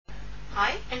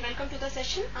Hi and welcome to the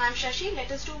session. I am Shashi. Let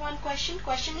us do one question.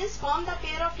 Question is, form the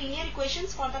pair of linear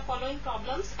equations for the following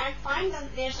problems and find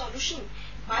their solution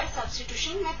by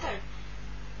substitution method.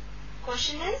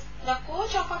 Question is, the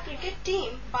coach of a cricket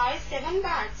team buys 7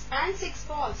 bats and 6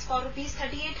 balls for rupees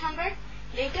 3800.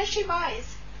 Later she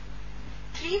buys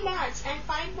 3 bats and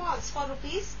 5 balls for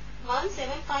rupees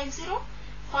 1750.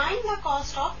 Find the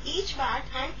cost of each bat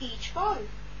and each ball.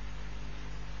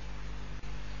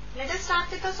 Let us start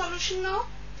with the solution now.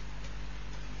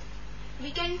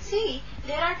 We can see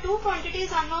there are two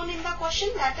quantities unknown in the question,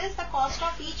 that is the cost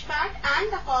of each bat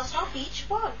and the cost of each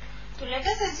ball. So let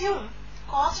us assume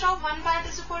cost of one bat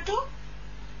is equal to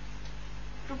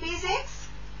rupees X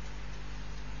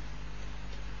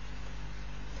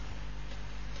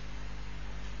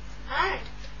and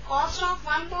cost of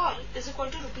one ball is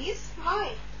equal to rupees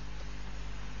Y.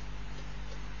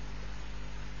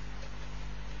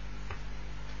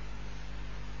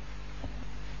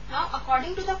 Now,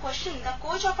 according to the question, the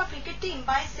coach of a cricket team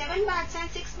buys 7 bats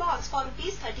and 6 balls for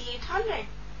rupees 3800.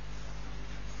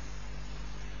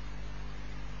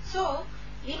 So,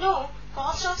 we know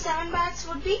cost of 7 bats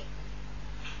would be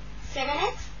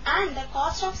 7x and the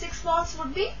cost of 6 balls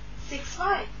would be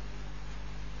 6y.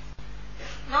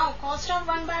 Now, cost of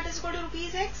 1 bat is equal to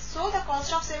rupees x, so the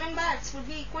cost of 7 bats would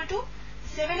be equal to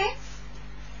 7x.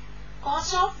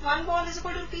 Cost of 1 ball is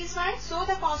equal to rupees y, so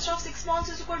the cost of 6 balls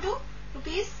is equal to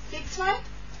rupees 6y.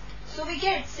 So we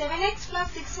get 7x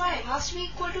plus 6y must be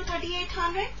equal to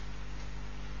 3800.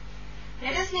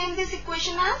 Let us name this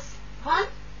equation as 1.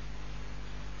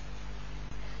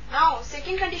 Now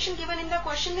second condition given in the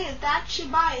question is that she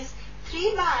buys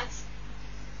 3 bats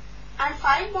and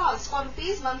 5 balls for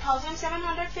rupees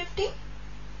 1750.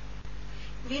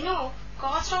 We know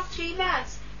cost of 3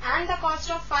 bats and the cost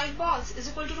of 5 balls is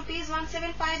equal to rupees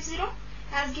 1750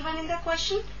 as given in the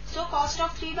question. So cost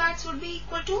of 3 bats would be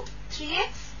equal to 3x,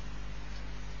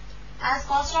 as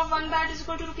cost of 1 bat is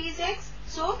equal to rupees x,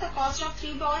 so the cost of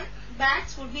 3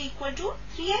 bats would be equal to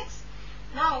 3x.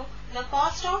 Now the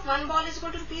cost of 1 ball is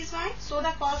equal to rupees y, so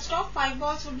the cost of 5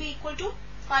 balls would be equal to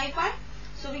 5y.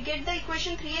 So we get the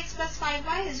equation 3x plus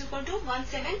 5y is equal to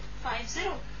 1750.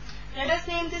 Let us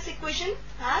name this equation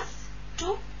as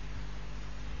 2.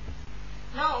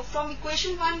 Now from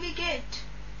equation 1 we get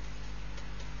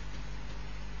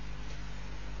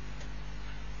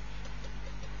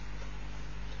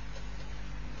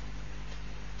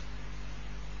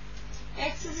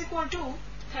x is equal to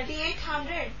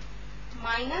 3800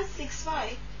 minus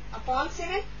 6y upon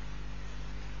 7.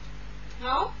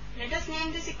 Now let us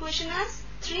name this equation as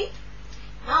 3.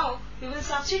 Now we will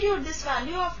substitute this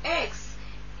value of x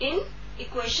in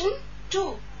equation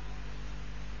 2.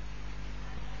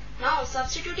 Now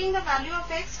substituting the value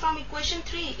of x from equation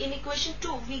 3 in equation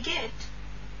 2, we get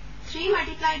 3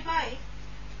 multiplied by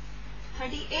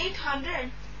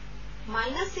 3800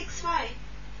 minus 6y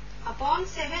upon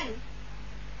 7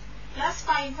 plus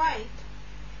 5y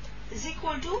is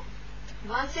equal to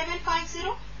 1750.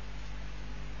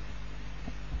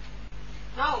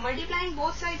 Now multiplying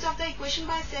both sides of the equation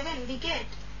by 7, we get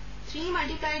 3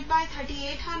 multiplied by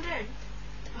 3800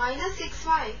 minus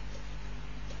 6y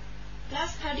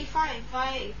plus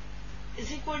 35y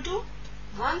is equal to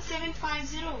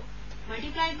 1750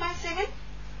 multiplied by 7.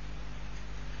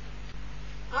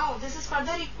 Now this is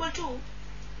further equal to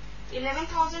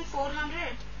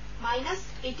 11,400 minus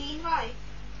 18y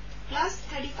plus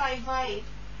 35y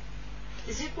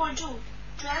is equal to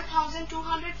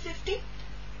 12,250.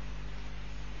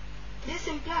 This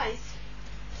implies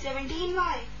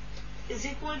 17y is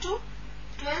equal to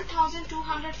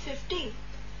 12,250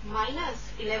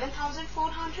 minus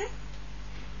 11,400,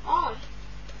 or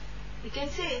we can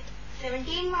say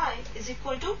 17y is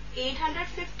equal to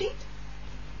 850.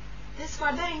 This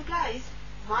further implies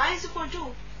y is equal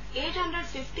to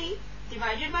 850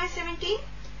 divided by 17,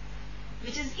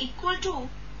 which is equal to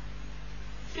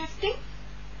 50.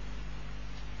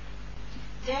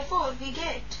 Therefore we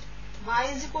get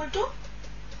y is equal to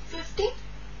 50.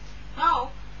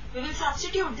 Now we will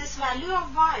substitute this value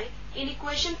of y in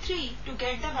equation 3 to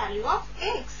get the value of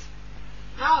x.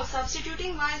 Now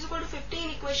substituting y is equal to 50 in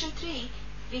equation 3,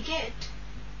 we get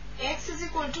x is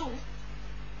equal to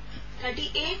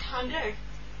 3800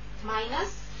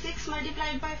 minus 6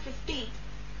 multiplied by 50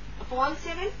 upon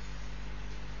 7.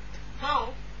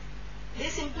 Now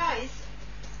this implies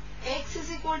x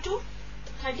is equal to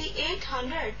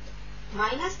 3800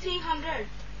 minus 300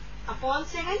 upon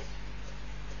 7.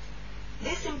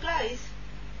 This implies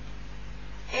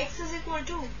x is equal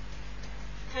to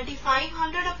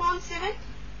 3500 upon 7,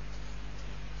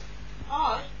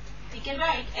 or we can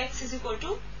write x is equal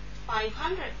to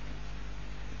 500.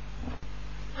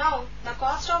 Now, the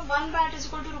cost of one bat is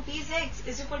equal to rupees X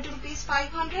is equal to rupees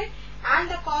 500 and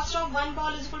the cost of one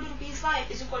ball is equal to rupees Y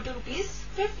is equal to rupees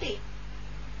 50.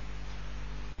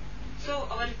 So,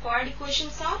 our required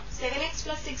equations are 7x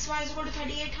plus 6y is equal to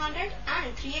 3800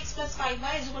 and 3x plus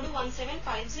 5y is equal to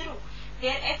 1750,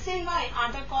 where x and y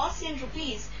are the costs in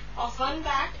rupees of one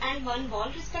bat and one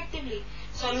ball respectively.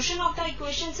 Solution of the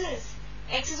equations is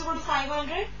x is equal to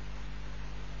 500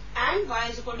 and y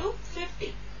is equal to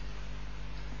 50.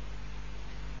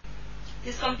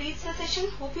 This completes the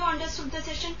session. Hope you understood the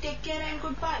session. Take care and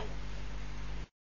goodbye.